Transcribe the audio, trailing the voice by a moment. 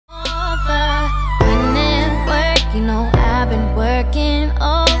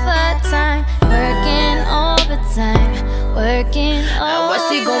working. Now what's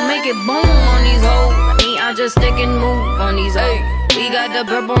he gon' make it boom on these hoes? I mean, I just stick and move on these hoes. We got the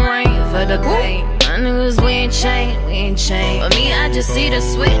purple rain for the pain. My niggas, we ain't chain. But me, I just see the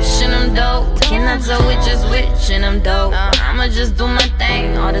switch and I'm dope. Cannot tell which is which and I'm dope. I'ma just do my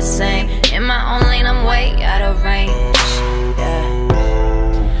thing all the same. In my own lane, I'm way out of range. Yeah.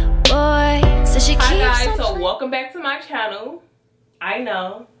 Boy, so she keeps. Hi guys, so welcome back to my channel. I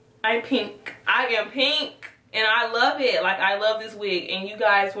know, I'm pink. I am pink and I love it. Like, I love this wig, and you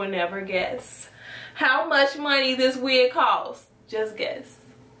guys will never guess how much money this wig costs. Just guess.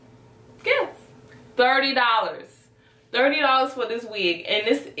 Guess. $30. $30 for this wig, and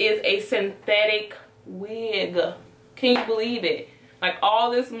this is a synthetic wig. Can you believe it? Like, all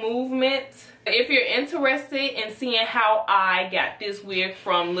this movement. If you're interested in seeing how I got this wig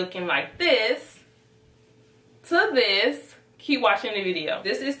from looking like this to this, keep watching the video.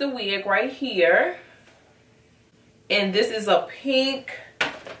 This is the wig right here, and this is a pink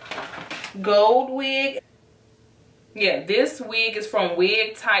gold wig. Yeah, this wig is from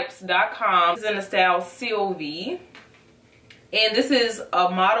wigtypes.com. It's in the style Silvie. And this is a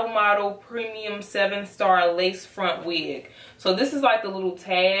model premium 7-star lace front wig. So this is like the little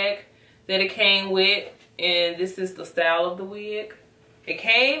tag that it came with, and this is the style of the wig. It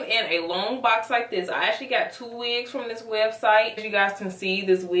came in a long box like this. I actually got 2 wigs from this website. As you guys can see,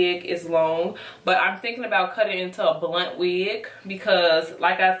 this wig is long, but I'm thinking about cutting it into a blunt wig because,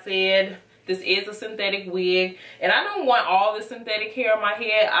 like I said, this is a synthetic wig, and I don't want all the synthetic hair on my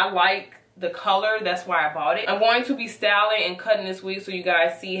head. I like the color, that's why I bought it. I'm going to be styling and cutting this wig so you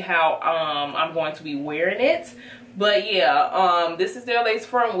guys see how I'm going to be wearing it. But yeah, this is their lace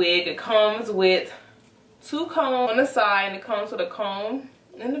front wig. It comes with 2 combs on the side, and it comes with a comb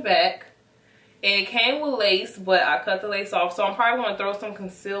in the back. And it came with lace, but I cut the lace off, so I'm probably going to throw some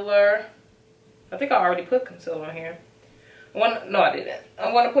concealer. I think I already put concealer on here. No, I didn't.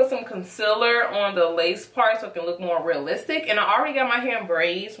 I'm going to put some concealer on the lace part so it can look more realistic. And I already got my hair in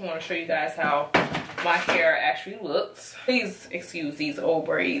braids. I want to show you guys how my hair actually looks. Please excuse these old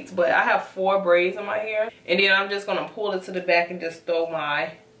braids, but I have 4 braids in my hair. And then I'm just going to pull it to the back and just throw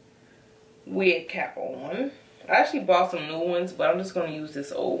my wig cap on. I actually bought some new ones, but I'm just going to use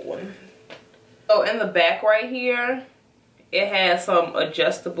this old one. So in the back right here, it has some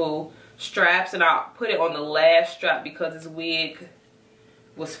adjustable straps, and I'll put it on the last strap because this wig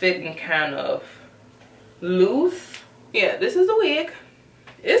was fitting kind of loose. Yeah, this is the wig.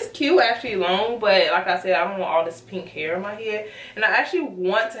 It's cute, actually long, but like I said, I don't want all this pink hair in my head, and I actually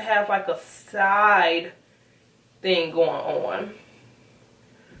want to have like a side thing going on.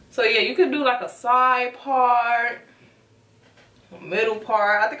 So yeah, you could do like a side part, a middle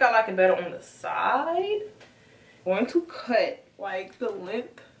part. I think I like it better on the side. I'm going to cut like the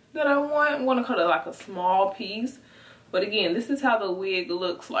length that I want. I'm gonna cut it like a small piece, but again, this is how the wig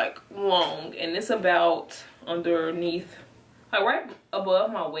looks like long, and it's about underneath, like right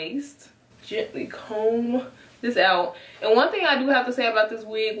above my waist. Gently comb this out. And one thing I do have to say about this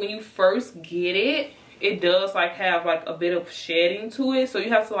wig, when you first get it, it does like have like a bit of shedding to it, so you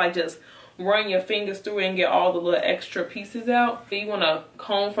have to like just run your fingers through it and get all the little extra pieces out. You want to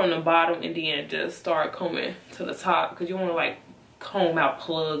comb from the bottom and then just start combing to the top, because you want to like comb out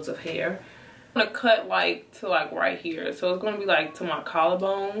plugs of hair. I'm gonna cut like to like right here, so it's gonna be like to my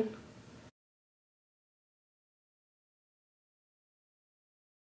collarbone.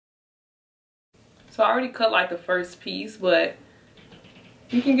 So I already cut like the first piece, but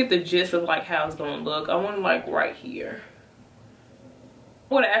you can get the gist of like how it's gonna look. I want like right here.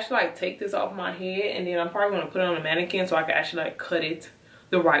 I'm gonna actually like take this off my head, and then I'm probably gonna put it on a mannequin so I can actually like cut it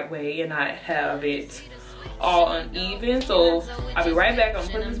the right way and not have it all uneven. So I'll be right back. I'm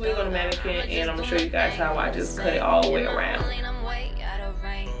putting this wig on the mannequin, and I'm gonna show you guys how I just cut it all the way around.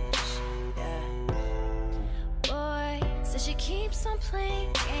 Boy, so she keeps on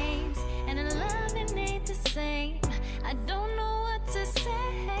playing games, and in love it ain't the same. I don't know what to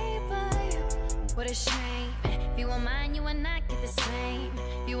say, but what a shame. If you want mine, you and I get the same.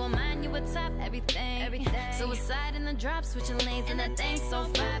 If you want mine, you would top everything. Suicide in the drop, switching lanes, and that thing so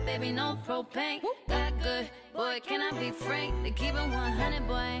fly, baby, no propane. Got good, boy, can I be frank? They keep it 100,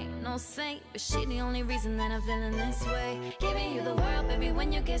 boy, ain't no saint, but she the only reason that I'm feeling this way. Giving you the world, baby,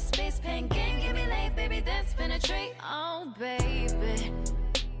 when you get space, pain game, give me late, baby, that's penetrate. Oh, baby,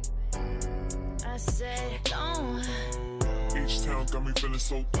 I said, don't. Each town got me feeling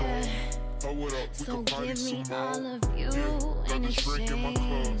so cold. Throw it up, we So can party give me some all more. of you in got the drink in my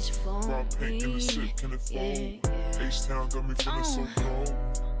cup. exchange for Raw pink in the sip, can it fold? H-Town got me feeling so cold.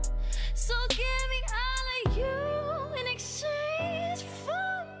 So give me all of you in exchange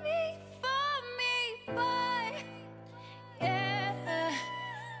for me, boy. Yeah.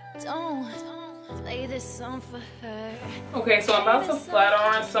 some for her. Okay, so I'm about to flat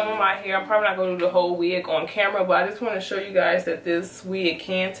iron some of my hair. I'm probably not going to do the whole wig on camera, but I just want to show you guys that this wig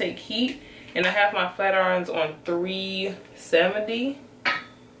can take heat. And I have my flat irons on 370.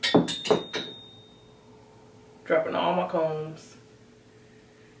 Dropping all my combs.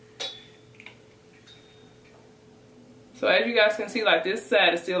 So as you guys can see, like this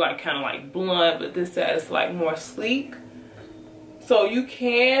side is still like kind of like blunt, but this side is like more sleek. So you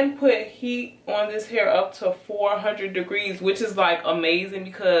can put heat on this hair up to 400 degrees, which is like amazing,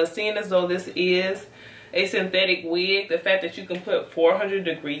 because seeing as though this is a synthetic wig, the fact that you can put 400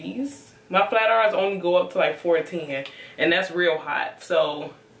 degrees. My flat irons only go up to like 410, and that's real hot.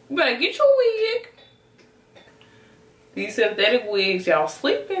 So you better get your wig. These synthetic wigs, y'all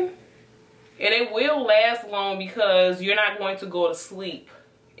sleeping. And it will last long because you're not going to go to sleep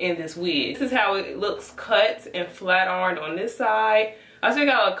in this wig. This is how it looks cut and flat ironed on this side. I still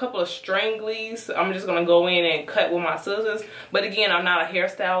got a couple of stranglies. I'm just gonna go in and cut with my scissors. But again, I'm not a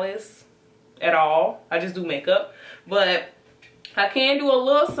hairstylist at all. I just do makeup. But I can do a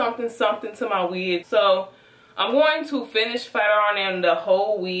little something to my wig. So I'm going to finish flat ironing the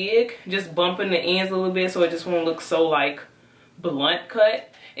whole wig, just bumping the ends a little bit so it just won't look so like blunt cut.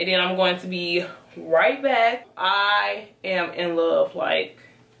 And then I'm going to be right back. I am in love. Like,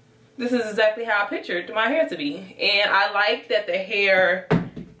 this is exactly how I pictured my hair to be. And I like that the hair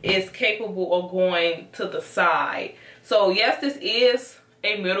is capable of going to the side. So yes, this is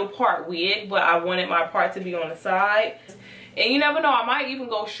a middle part wig, but I wanted my part to be on the side. And you never know, I might even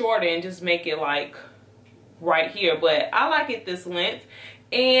go shorter and just make it like right here. But I like it this length.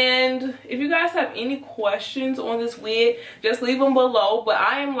 And if you guys have any questions on this wig, just leave them below. But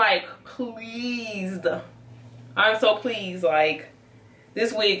I am like pleased. I'm so pleased. Like,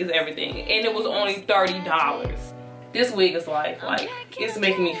 this wig is everything. And it was only $30. This wig is like it's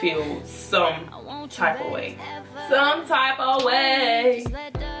making me feel some type of way. Some type of way.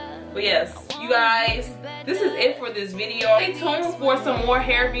 But yes, you guys, this is it for this video. Stay tuned for some more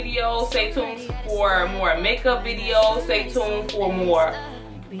hair videos. Stay tuned for more makeup videos. Stay tuned for more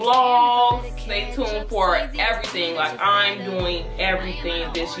vlogs. Stay tuned for everything. Like, I'm doing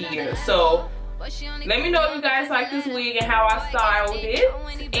everything this year. So let me know if you guys like this wig and how I styled it.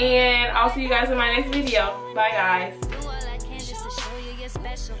 And I'll see you guys in my next video. Bye guys.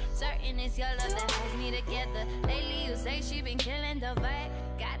 Certain it's your love that holds me together. Lately you say she been killing the vibe.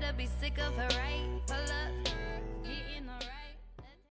 Gotta be sick of her, right? Pull up.